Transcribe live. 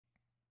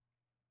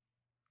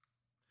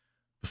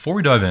Before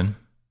we dive in,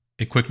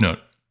 a quick note.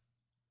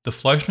 The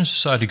Fleischner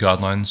Society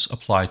guidelines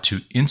apply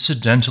to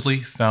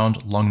incidentally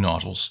found lung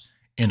nodules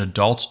in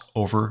adults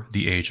over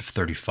the age of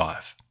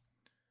 35.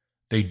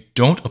 They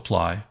don't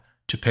apply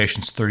to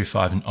patients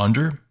 35 and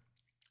under,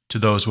 to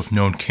those with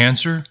known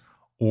cancer,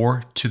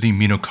 or to the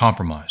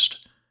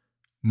immunocompromised.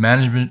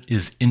 Management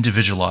is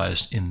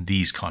individualized in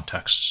these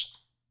contexts.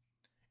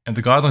 And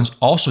the guidelines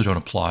also don't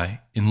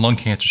apply in lung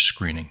cancer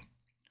screening.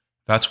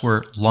 That's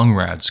where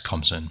LungRads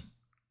comes in.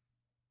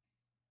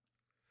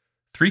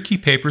 3 key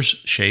papers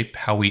shape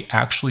how we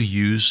actually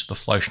use the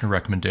Fleischner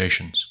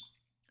recommendations.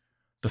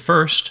 The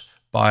first,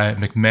 by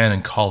McMahon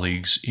and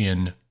colleagues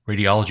in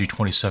Radiology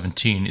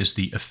 2017, is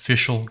the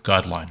official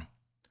guideline.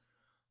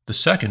 The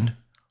second,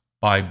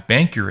 by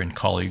Banker and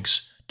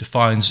colleagues,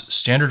 defines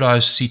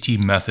standardized CT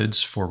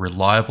methods for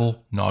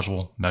reliable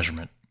nodule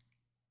measurement.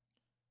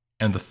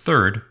 And the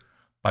third,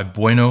 by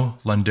Bueno,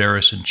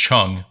 Landeris, and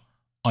Chung,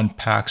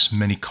 unpacks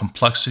many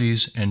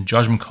complexities and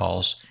judgment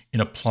calls in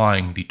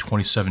applying the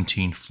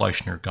 2017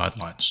 Fleischner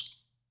guidelines.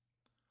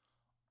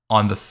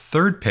 On the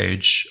third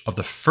page of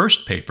the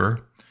first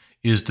paper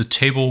is the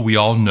table we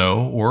all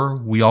know, or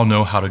we all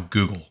know how to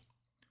Google,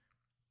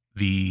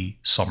 the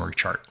summary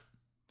chart.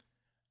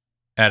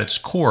 At its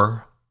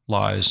core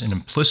lies an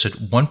implicit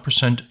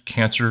 1%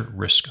 cancer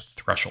risk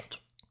threshold.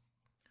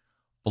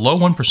 Below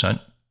 1%,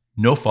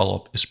 no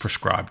follow-up is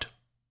prescribed,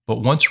 but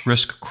once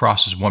risk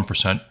crosses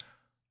 1%,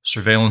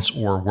 surveillance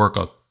or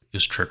workup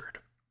is triggered.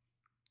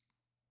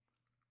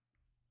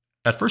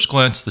 At first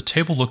glance, the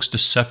table looks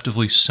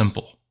deceptively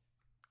simple,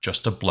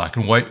 just a black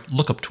and white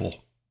lookup tool.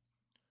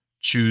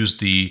 Choose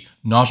the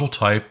nodule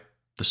type,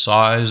 the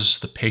size,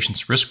 the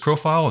patient's risk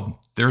profile, and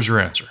there's your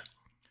answer.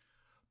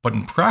 But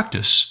in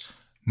practice,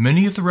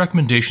 many of the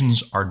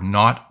recommendations are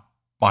not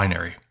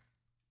binary.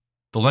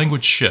 The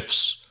language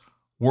shifts.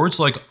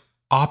 Words like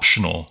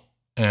optional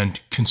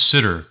and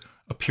consider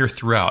appear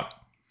throughout,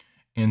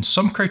 and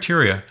some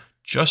criteria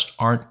just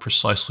aren't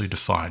precisely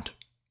defined.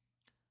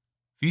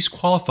 These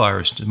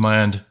qualifiers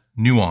demand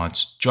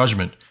nuance,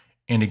 judgment,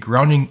 and a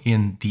grounding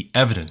in the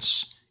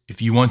evidence if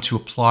you want to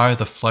apply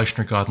the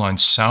Fleischner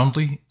guidelines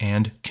soundly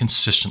and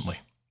consistently.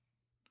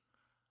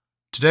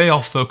 Today,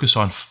 I'll focus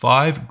on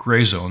 5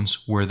 gray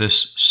zones where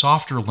this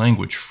softer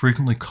language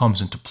frequently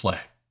comes into play.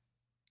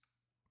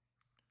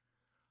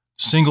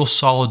 Single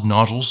solid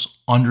nodules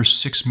under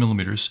 6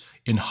 millimeters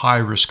in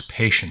high-risk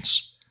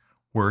patients,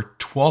 where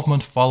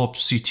 12-month follow-up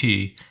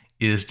CT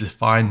is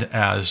defined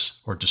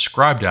as, or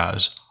described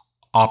as,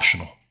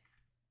 optional.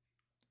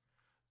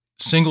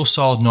 Single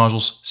solid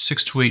nodules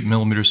 6 to 8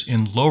 millimeters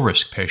in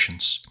low-risk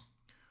patients,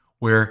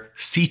 where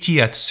CT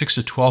at 6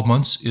 to 12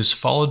 months is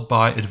followed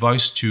by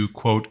advice to,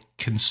 quote,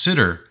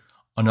 consider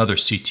another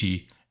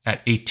CT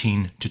at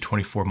 18 to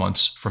 24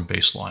 months from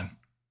baseline.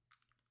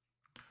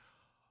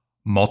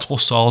 Multiple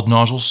solid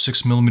nodules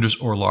 6 millimeters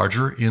or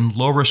larger in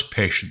low-risk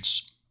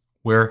patients,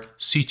 where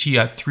CT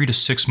at 3 to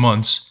 6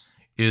 months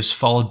is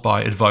followed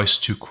by advice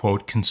to,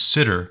 quote,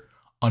 consider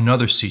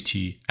another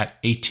CT at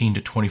 18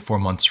 to 24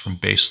 months from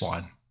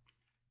baseline.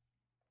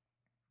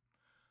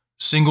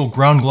 Single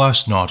ground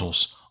glass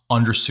nodules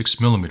under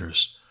 6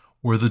 millimeters,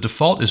 where the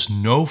default is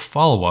no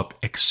follow-up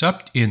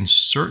except in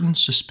certain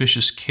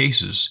suspicious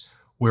cases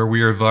where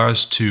we are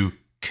advised to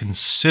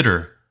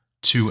consider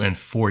 2- and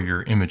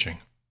 4-year imaging.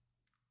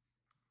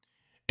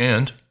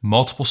 And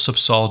multiple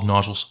subsolid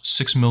nodules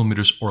 6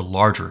 millimeters or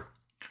larger,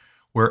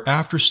 where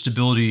after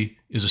stability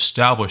is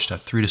established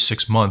at 3 to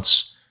 6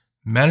 months,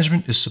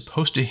 management is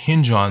supposed to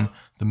hinge on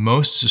the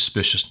most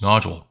suspicious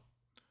nodule,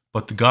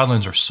 but the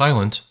guidelines are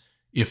silent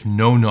if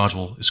no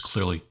nodule is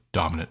clearly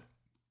dominant.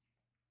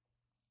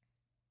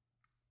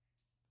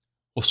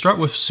 We'll start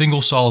with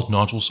single solid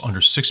nodules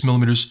under 6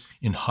 millimeters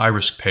in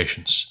high-risk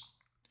patients.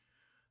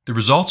 The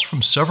results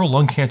from several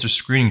lung cancer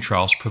screening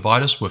trials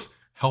provide us with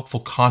helpful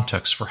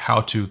context for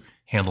how to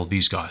handle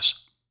these guys.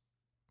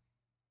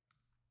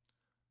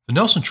 The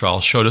Nelson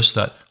trial showed us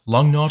that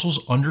lung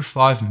nodules under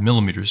 5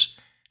 millimeters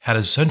had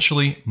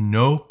essentially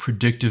no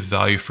predictive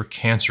value for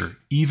cancer,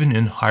 even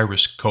in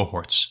high-risk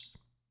cohorts.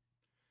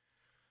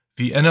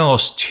 The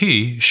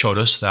NLST showed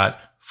us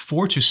that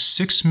 4 to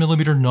 6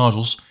 millimeter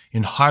nodules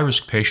in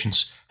high-risk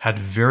patients had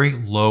very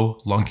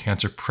low lung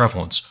cancer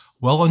prevalence,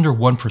 well under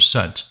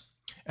 1%,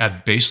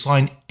 at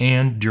baseline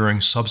and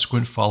during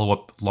subsequent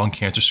follow-up lung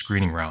cancer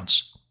screening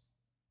rounds.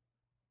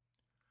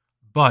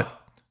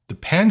 But the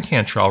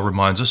PanCan trial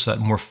reminds us that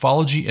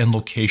morphology and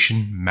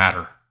location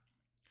matter.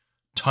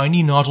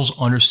 Tiny nodules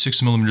under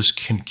 6 millimeters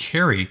can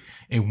carry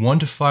a 1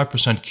 to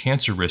 5%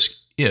 cancer risk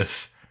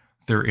if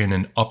they're in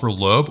an upper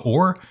lobe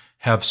or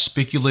have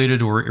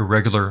spiculated or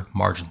irregular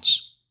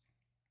margins.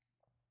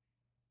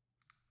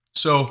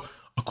 So,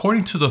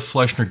 according to the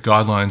Fleischner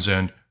guidelines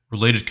and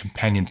related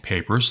companion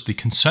papers, the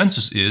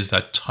consensus is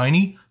that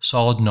tiny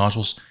solid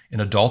nodules in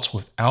adults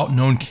without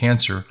known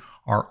cancer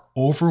are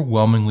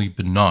overwhelmingly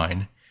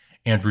benign,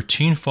 and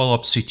routine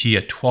follow-up CT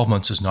at 12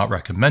 months is not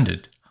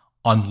recommended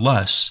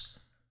unless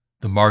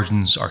the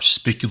margins are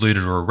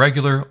spiculated or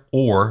irregular,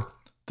 or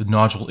the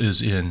nodule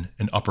is in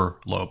an upper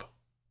lobe.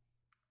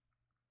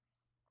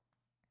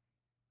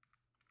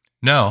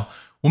 Now,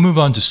 we'll move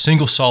on to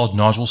single solid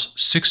nodules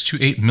 6 to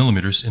 8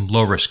 millimeters in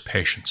low-risk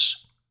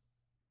patients.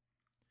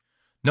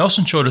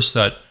 Nelson showed us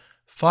that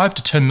 5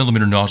 to 10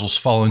 millimeter nodules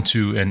fall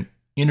into an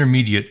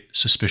intermediate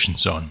suspicion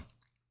zone.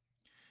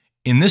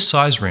 In this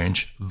size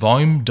range,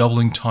 volume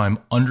doubling time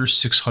under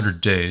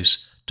 600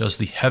 days does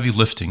the heavy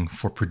lifting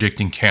for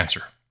predicting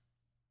cancer.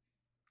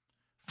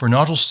 For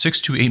nodules 6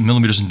 to 8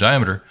 millimeters in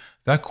diameter,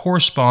 that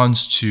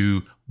corresponds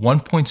to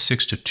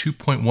 1.6 to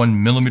 2.1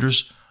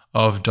 millimeters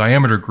of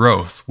diameter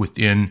growth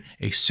within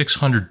a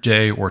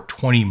 600-day or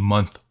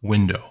 20-month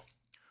window,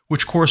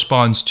 which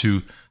corresponds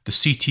to the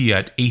CT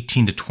at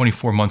 18 to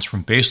 24 months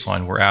from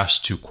baseline we're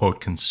asked to, quote,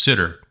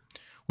 consider,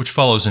 which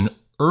follows an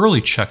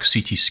early check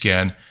CT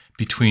scan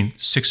between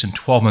 6 and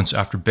 12 months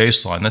after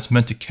baseline. That's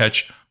meant to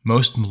catch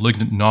most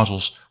malignant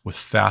nodules with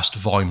fast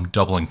volume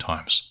doubling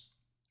times.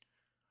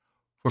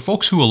 For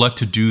folks who elect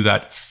to do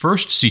that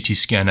first CT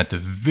scan at the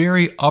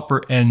very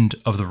upper end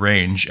of the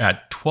range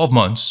at 12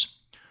 months,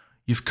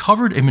 you've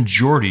covered a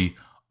majority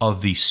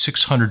of the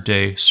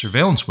 600-day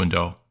surveillance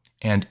window,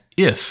 and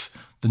if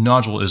the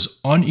nodule is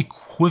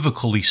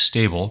unequivocally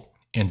stable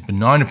and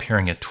benign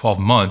appearing at 12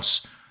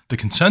 months, the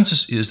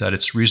consensus is that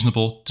it's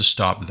reasonable to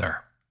stop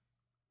there.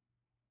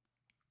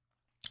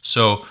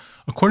 So,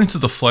 according to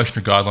the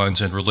Fleischner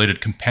guidelines and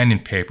related companion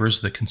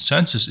papers, the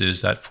consensus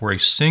is that for a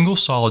single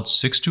solid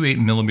 6 to 8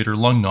 millimeter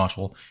lung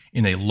nodule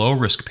in a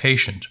low-risk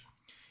patient,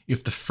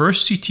 if the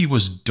first CT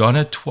was done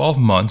at 12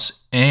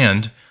 months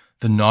and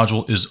the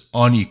nodule is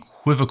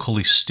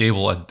unequivocally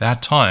stable at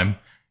that time,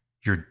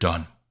 you're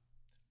done.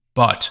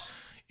 But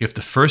if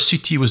the first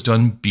CT was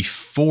done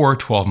before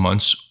 12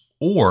 months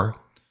or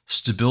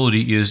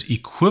stability is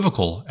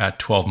equivocal at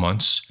 12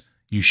 months,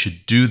 you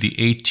should do the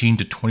 18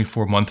 to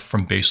 24 month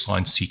from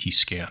baseline CT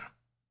scan.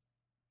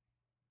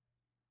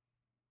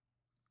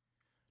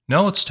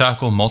 Now let's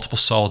tackle multiple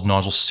solid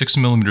nodules 6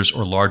 millimeters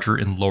or larger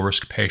in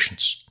low-risk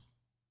patients.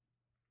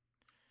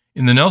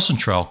 In the Nelson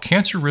trial,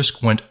 cancer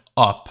risk went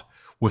up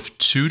with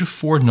 2 to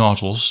 4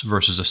 nodules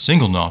versus a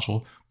single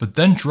nodule, but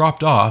then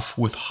dropped off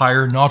with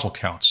higher nodule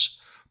counts,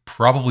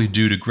 probably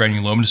due to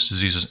granulomatous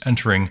diseases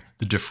entering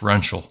the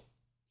differential.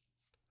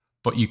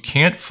 But you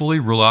can't fully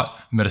rule out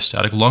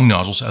metastatic lung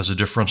nodules as a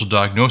differential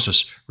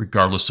diagnosis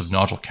regardless of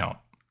nodule count.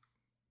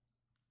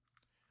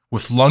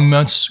 With lung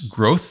mets,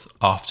 growth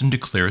often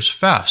declares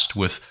fast,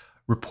 with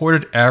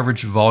reported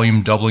average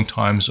volume doubling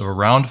times of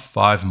around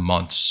 5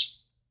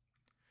 months.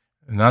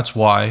 And that's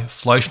why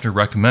Fleischner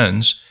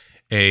recommends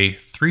a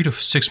 3 to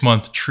 6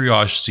 month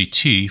triage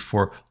CT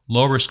for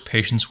low-risk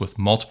patients with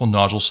multiple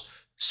nodules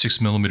 6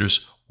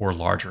 millimeters or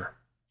larger.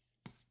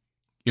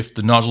 If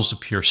the nodules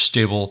appear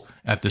stable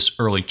at this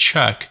early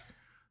check,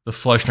 the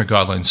Fleischner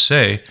guidelines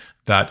say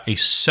that a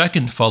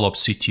second follow-up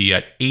CT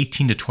at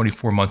 18 to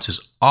 24 months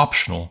is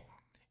optional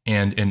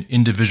and an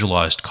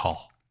individualized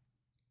call.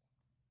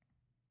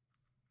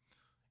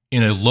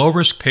 In a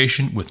low-risk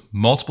patient with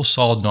multiple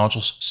solid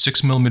nodules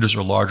 6 millimeters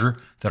or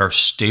larger that are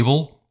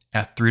stable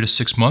at 3 to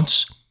 6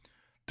 months,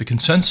 the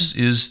consensus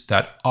is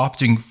that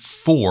opting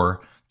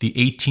for the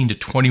 18 to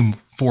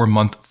 24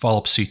 month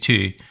follow-up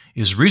CT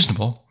is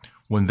reasonable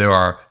when there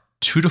are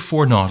 2 to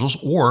 4 nodules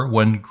or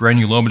when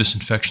granulomatous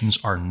infections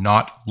are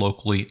not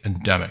locally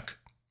endemic.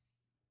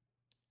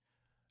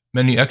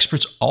 Many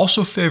experts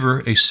also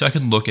favor a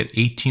second look at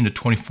 18 to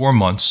 24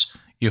 months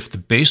if the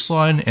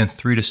baseline and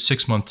 3 to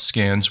 6 month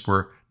scans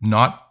were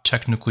not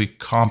technically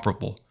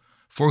comparable.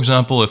 For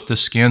example, if the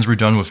scans were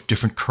done with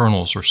different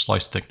kernels or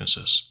slice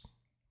thicknesses.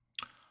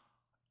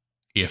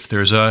 If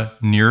there's a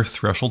near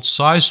threshold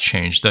size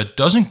change that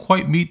doesn't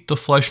quite meet the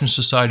Fleischner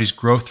Society's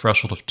growth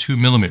threshold of 2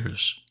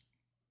 millimeters.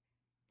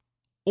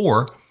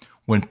 Or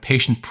when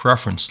patient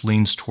preference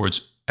leans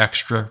towards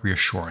extra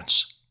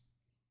reassurance.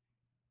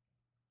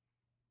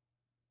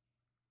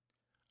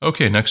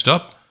 Okay, next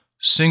up,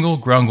 single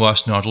ground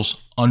glass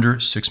nodules under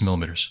 6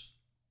 millimeters.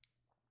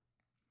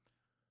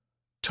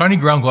 Tiny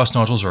ground glass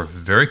nodules are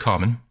very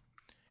common,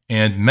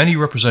 and many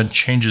represent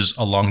changes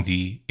along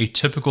the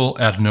atypical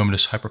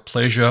adenomatous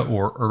hyperplasia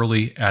or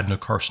early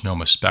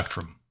adenocarcinoma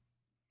spectrum.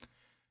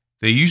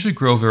 They usually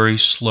grow very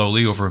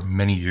slowly over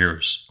many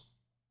years.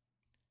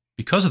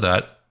 Because of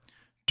that,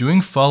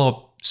 doing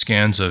follow-up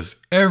scans of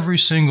every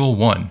single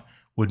one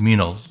would mean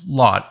a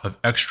lot of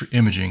extra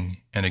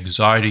imaging and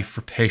anxiety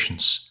for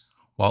patients,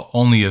 while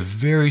only a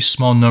very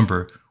small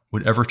number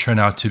would ever turn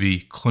out to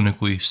be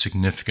clinically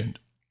significant.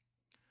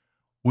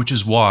 Which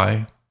is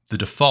why the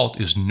default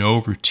is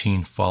no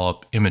routine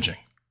follow-up imaging.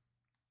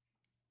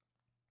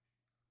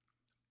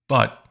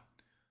 But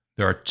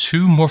there are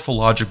 2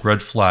 morphologic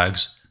red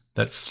flags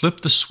that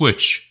flip the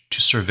switch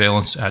to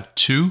surveillance at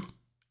 2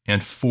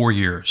 and 4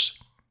 years.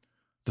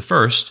 The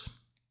first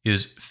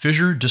is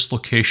fissure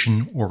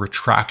dislocation or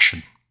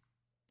retraction.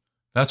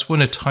 That's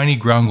when a tiny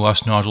ground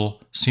glass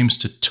nodule seems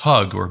to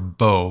tug or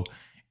bow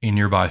a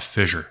nearby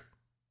fissure.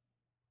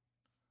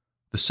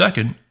 The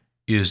second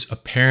is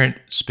apparent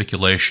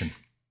spiculation.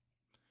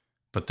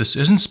 But this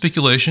isn't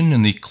speculation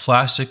in the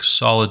classic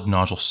solid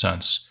nodule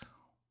sense.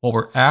 What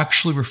we're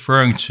actually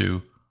referring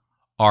to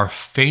are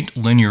faint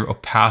linear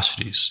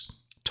opacities,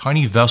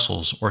 tiny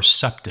vessels or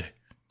septae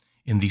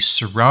in the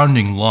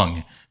surrounding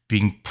lung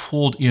being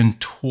pulled in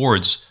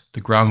towards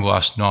the ground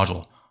glass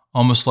nodule,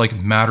 almost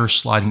like matter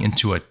sliding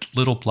into a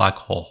little black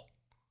hole.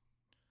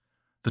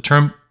 The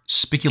term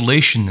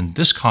spiculation in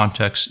this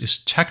context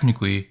is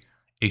technically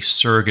a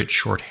surrogate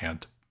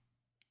shorthand.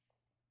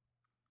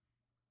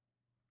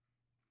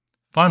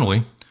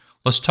 Finally,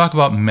 let's talk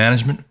about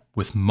management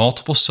with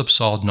multiple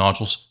subsolid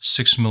nodules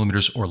 6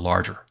 mm or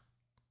larger.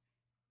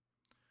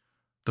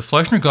 The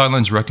Fleischner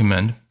guidelines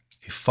recommend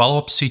a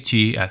follow-up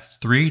CT at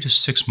 3 to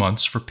 6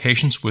 months for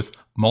patients with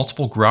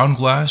multiple ground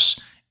glass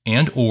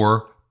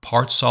and/or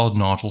part solid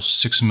nodules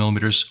 6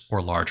 mm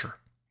or larger.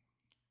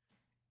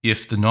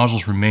 If the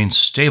nodules remain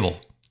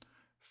stable,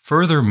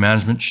 further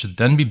management should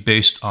then be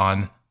based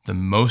on the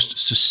most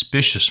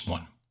suspicious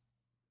one.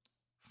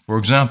 For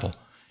example,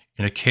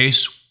 in a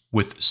case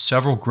with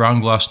several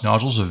ground glass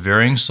nodules of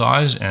varying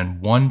size and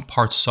one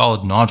part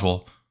solid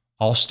nodule,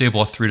 all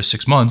stable at 3 to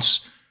 6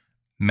 months,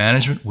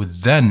 management would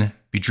then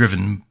be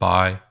driven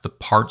by the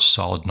part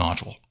solid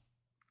nodule.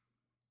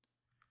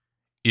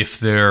 If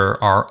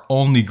there are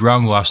only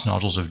ground glass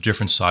nodules of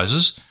different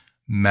sizes,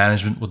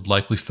 management would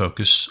likely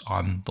focus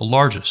on the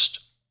largest.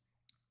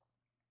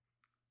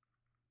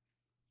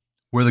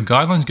 Where the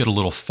guidelines get a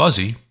little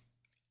fuzzy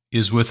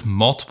is with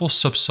multiple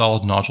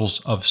subsolid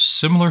nodules of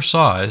similar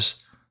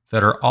size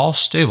that are all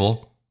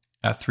stable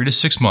at 3 to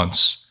 6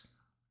 months,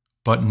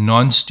 but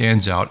none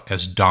stands out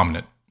as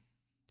dominant.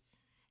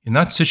 In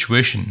that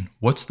situation,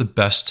 what's the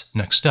best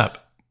next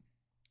step?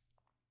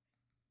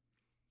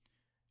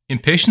 In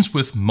patients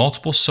with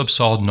multiple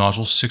subsolid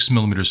nodules 6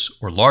 mm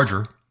or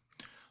larger,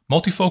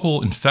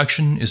 multifocal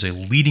infection is a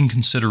leading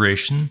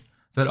consideration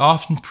that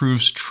often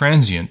proves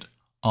transient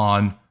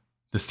on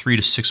the 3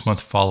 to 6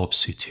 month follow-up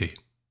CT.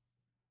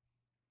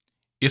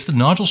 If the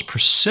nodules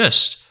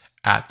persist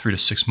at 3 to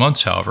 6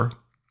 months, however,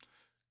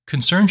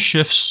 concern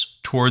shifts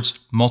towards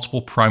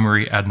multiple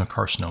primary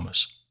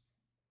adenocarcinomas.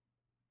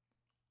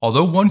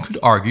 Although one could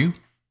argue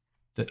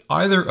that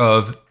either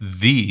of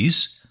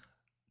these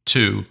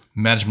two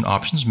management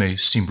options may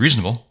seem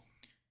reasonable,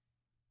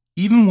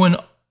 even when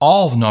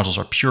all of the nodules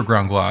are pure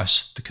ground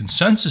glass, the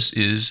consensus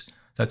is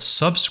that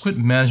subsequent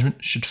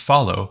management should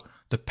follow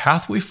the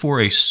pathway for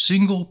a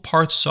single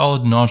part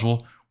solid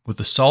nodule with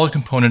the solid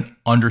component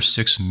under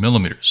 6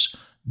 mm,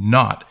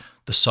 not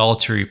the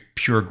solitary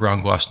pure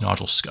ground glass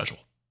nodule schedule.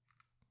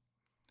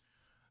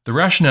 The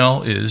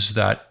rationale is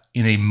that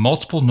in a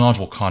multiple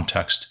nodule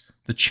context,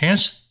 the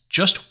chance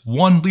just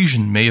one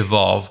lesion may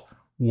evolve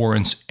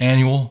warrants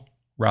annual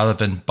rather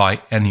than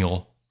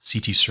biennial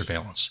CT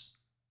surveillance.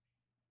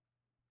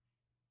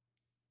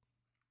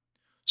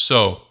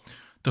 So,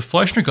 the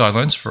Fleischner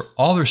guidelines, for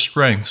all their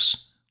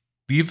strengths,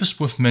 leave us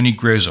with many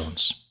gray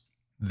zones.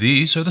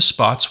 These are the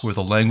spots where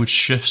the language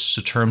shifts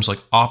to terms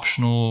like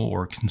optional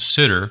or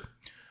consider,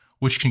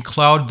 which can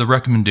cloud the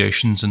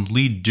recommendations and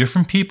lead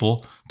different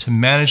people to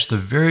manage the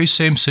very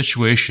same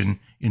situation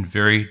in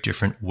very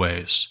different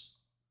ways.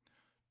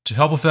 To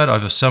help with that,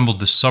 I've assembled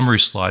this summary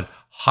slide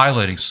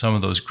highlighting some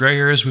of those gray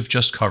areas we've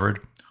just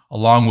covered,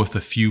 along with a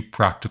few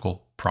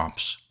practical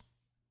prompts.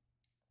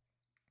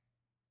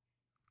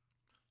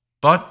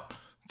 But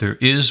there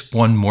is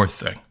one more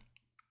thing.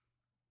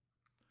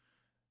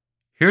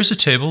 Here's a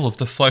table of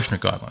the Fleischner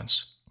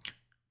guidelines.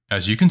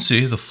 As you can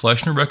see, the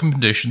Fleischner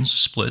recommendations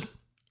split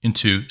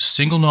into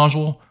single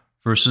nodule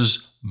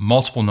versus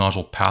multiple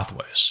nodule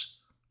pathways.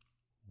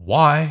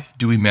 Why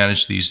do we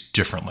manage these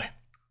differently?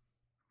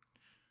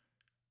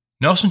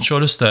 Nelson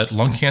showed us that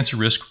lung cancer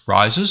risk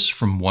rises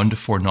from 1 to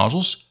 4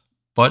 nodules,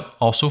 but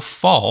also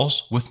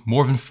falls with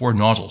more than 4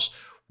 nodules,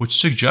 which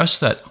suggests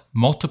that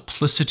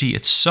multiplicity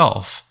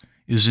itself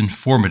is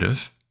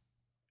informative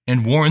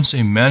and warrants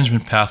a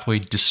management pathway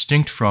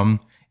distinct from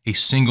a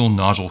single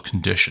nodule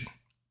condition.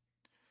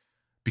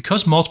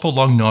 Because multiple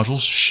lung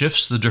nodules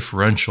shifts the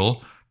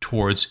differential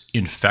towards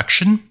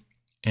infection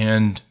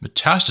and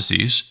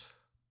metastases,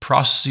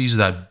 processes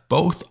that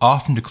both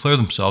often declare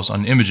themselves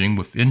on imaging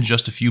within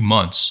just a few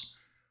months,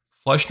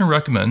 Fleischner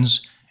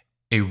recommends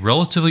a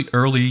relatively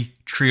early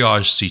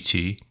triage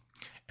CT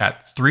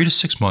at 3 to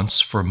 6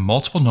 months for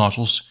multiple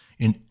nodules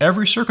in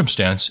every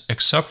circumstance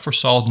except for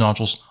solid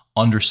nodules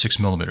under 6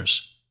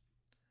 mm.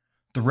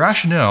 The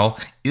rationale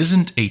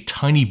isn't a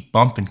tiny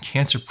bump in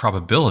cancer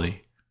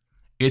probability,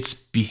 it's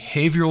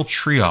behavioral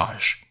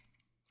triage.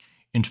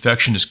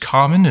 Infection is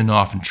common and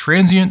often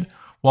transient,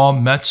 while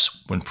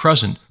METs, when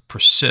present,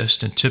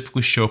 persist and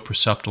typically show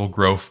perceptible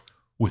growth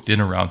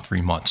within around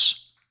 3 months.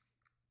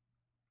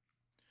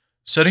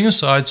 Setting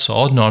aside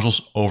solid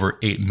nodules over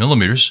 8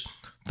 mm,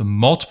 the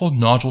multiple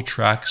nodule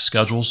track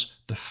schedules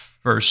the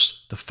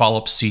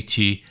follow-up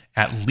CT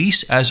at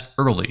least as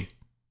early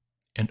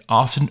and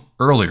often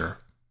earlier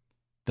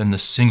than the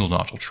single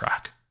nodule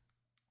track.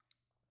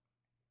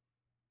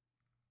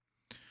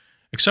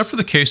 Except for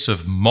the case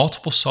of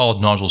multiple solid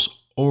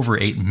nodules over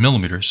 8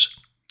 mm,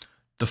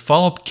 the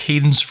follow-up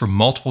cadence for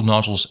multiple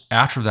nodules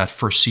after that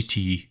first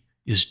CT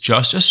is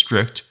just as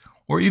strict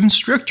or even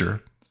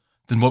stricter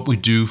than what we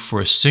do for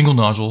a single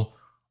nodule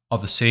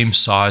of the same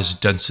size,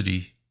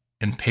 density,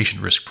 and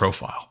patient risk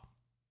profile.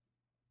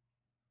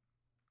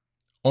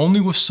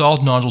 Only with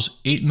solid nodules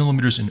 8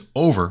 mm and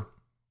over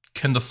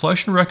can the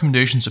Fleischner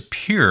recommendations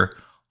appear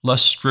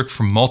less strict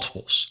for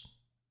multiples,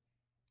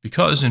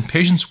 because in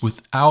patients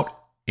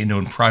without a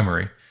known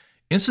primary,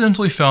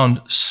 incidentally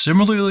found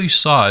similarly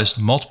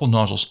sized multiple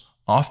nodules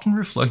often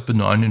reflect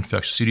benign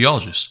infectious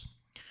etiologies.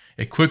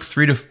 A quick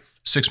 3 to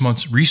 6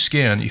 months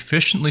rescan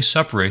efficiently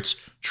separates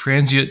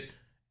transient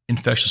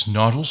infectious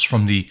nodules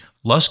from the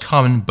less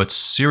common but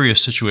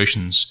serious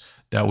situations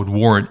that would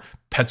warrant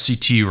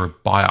PET-CT or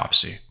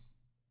biopsy,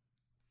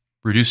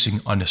 reducing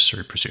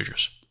unnecessary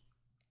procedures.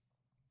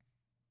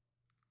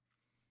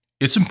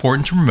 It's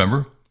important to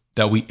remember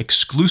that we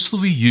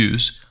exclusively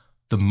use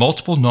the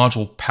multiple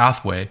nodule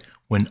pathway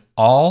when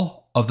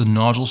all of the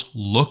nodules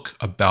look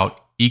about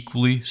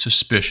equally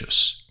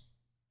suspicious.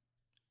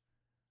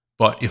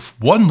 But if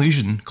one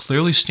lesion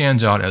clearly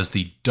stands out as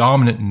the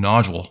dominant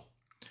nodule,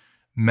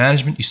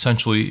 management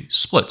essentially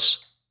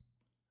splits.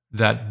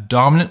 That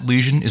dominant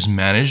lesion is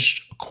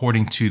managed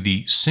according to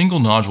the single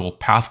nodule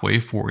pathway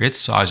for its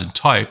size and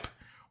type,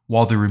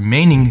 while the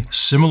remaining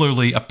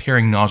similarly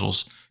appearing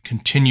nodules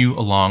continue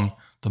along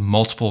the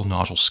multiple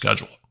nodule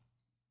schedule.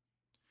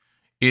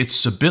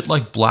 It's a bit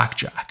like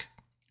blackjack.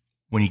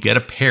 When you get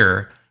a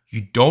pair,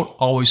 you don't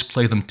always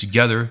play them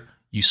together.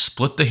 You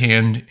split the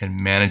hand and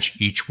manage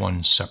each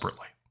one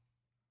separately.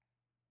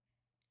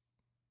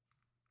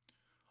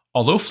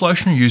 Although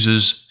Fleischner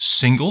uses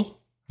single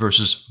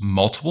versus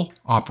multiple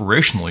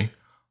operationally,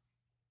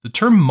 the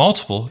term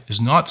multiple is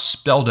not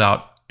spelled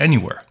out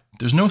anywhere.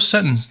 There's no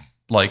sentence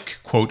like,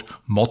 quote,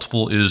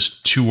 multiple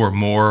is 2 or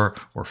more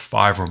or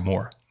 5 or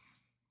more.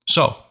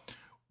 So,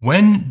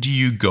 when do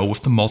you go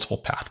with the multiple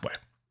pathway?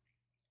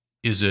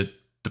 Is it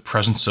the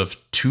presence of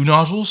 2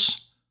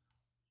 nodules?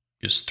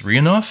 Is 3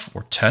 enough,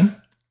 or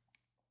 10?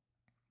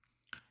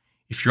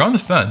 If you're on the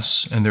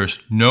fence and there's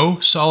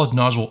no solid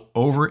nodule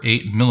over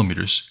 8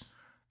 mm,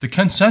 the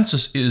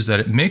consensus is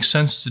that it makes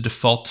sense to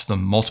default to the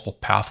multiple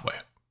pathway.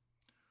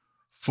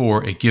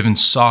 For a given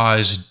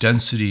size,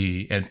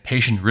 density, and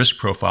patient risk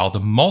profile, the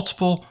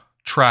multiple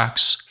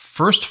track's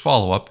first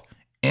follow-up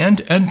and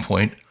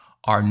endpoint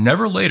are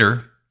never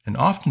later and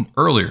often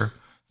earlier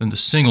than the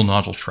single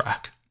nodule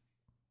track.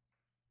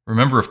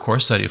 Remember, of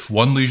course, that if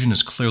one lesion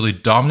is clearly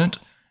dominant,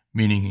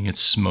 meaning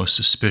it's most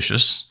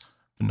suspicious,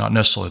 but not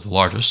necessarily the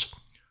largest,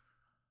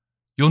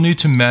 you'll need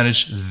to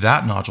manage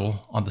that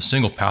nodule on the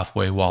single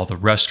pathway while the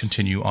rest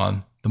continue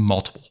on the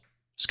multiple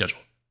schedule.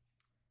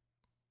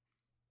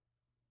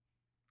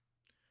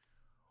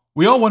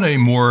 We all want a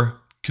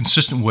more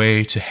consistent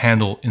way to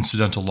handle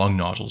incidental lung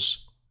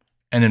nodules,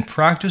 and in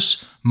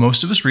practice,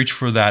 most of us reach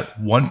for that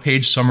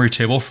one-page summary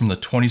table from the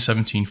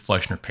 2017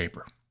 Fleischner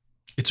paper.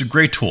 It's a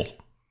great tool,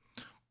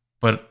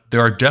 but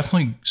there are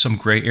definitely some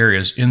gray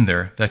areas in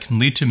there that can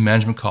lead to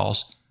management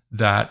calls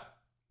that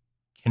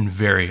can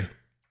vary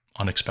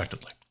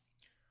unexpectedly.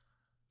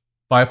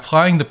 By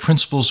applying the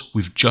principles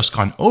we've just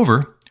gone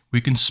over,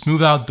 we can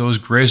smooth out those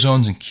gray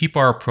zones and keep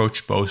our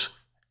approach both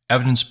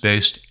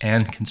evidence-based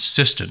and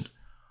consistent,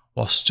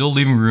 while still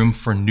leaving room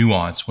for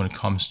nuance when it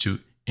comes to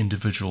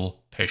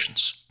individual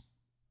patients.